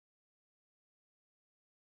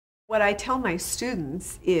What I tell my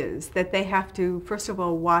students is that they have to, first of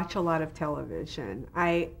all, watch a lot of television.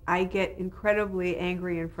 I get incredibly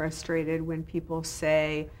angry and frustrated when people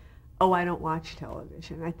say, oh, I don't watch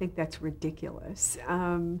television. I think that's ridiculous.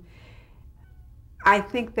 I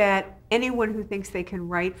think that anyone who thinks they can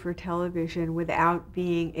write for television without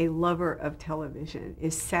being a lover of television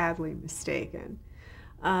is sadly mistaken.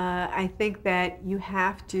 I think that you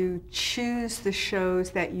have to choose the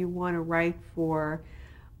shows that you want to write for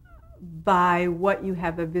by what you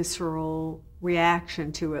have a visceral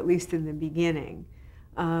reaction to, at least in the beginning.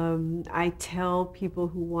 I tell people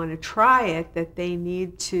who want to try it that they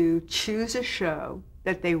need to choose a show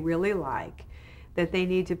that they really like, that they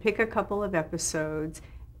need to pick a couple of episodes,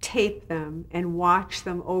 tape them, and watch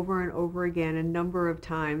them over and over again a number of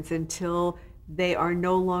times until they are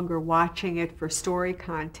no longer watching it for story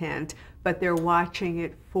content, but they're watching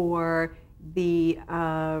it for the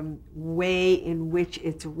way in which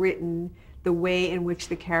it's written, the way in which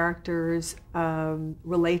the characters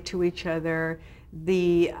relate to each other,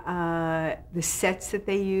 the sets that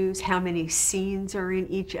they use, how many scenes are in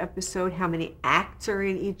each episode, how many acts are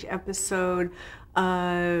in each episode,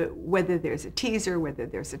 whether there's a teaser, whether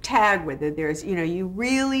there's a tag, whether there's, you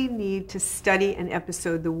really need to study an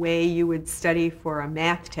episode the way you would study for a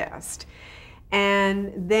math test.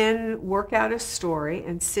 And then work out a story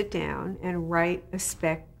and sit down and write a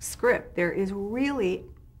spec script. There is really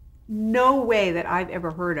no way that I've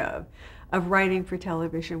ever heard of writing for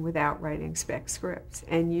television without writing spec scripts.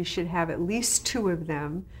 And you should have at least 2 of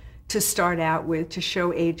them to start out with to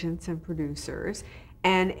show agents and producers.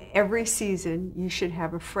 And every season you should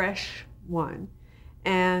have a fresh one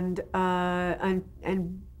and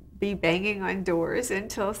be banging on doors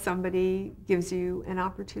until somebody gives you an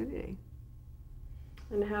opportunity.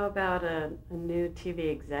 And how about a new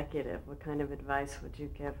TV executive? What kind of advice would you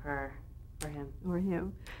give her or him? Or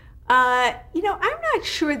him? I'm not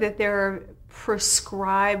sure that there are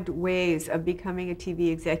prescribed ways of becoming a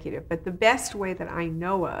TV executive, but the best way that I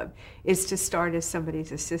know of is to start as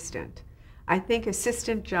somebody's assistant. I think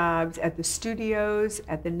assistant jobs at the studios,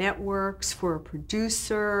 at the networks, for a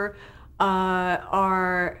producer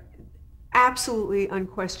are absolutely,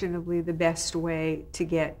 unquestionably the best way to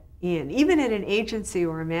get in. Even at an agency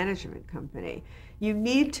or a management company, you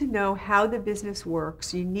need to know how the business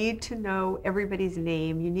works. You need to know everybody's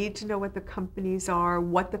name. You need to know what the companies are,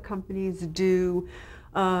 what the companies do,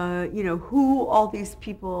 who all these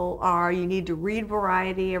people are. You need to read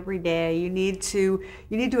Variety every day. You need to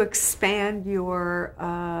expand your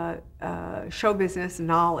show business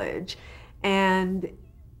knowledge. And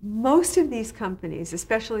most of these companies,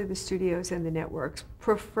 especially the studios and the networks,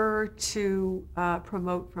 prefer to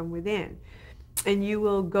promote from within. And you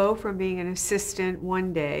will go from being an assistant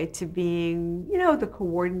one day to being, the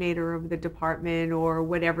coordinator of the department or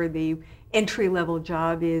whatever the entry-level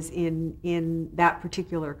job is in that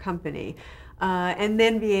particular company, and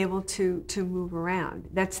then be able to move around.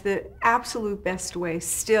 That's the absolute best way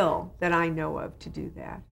still that I know of to do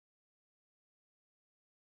that.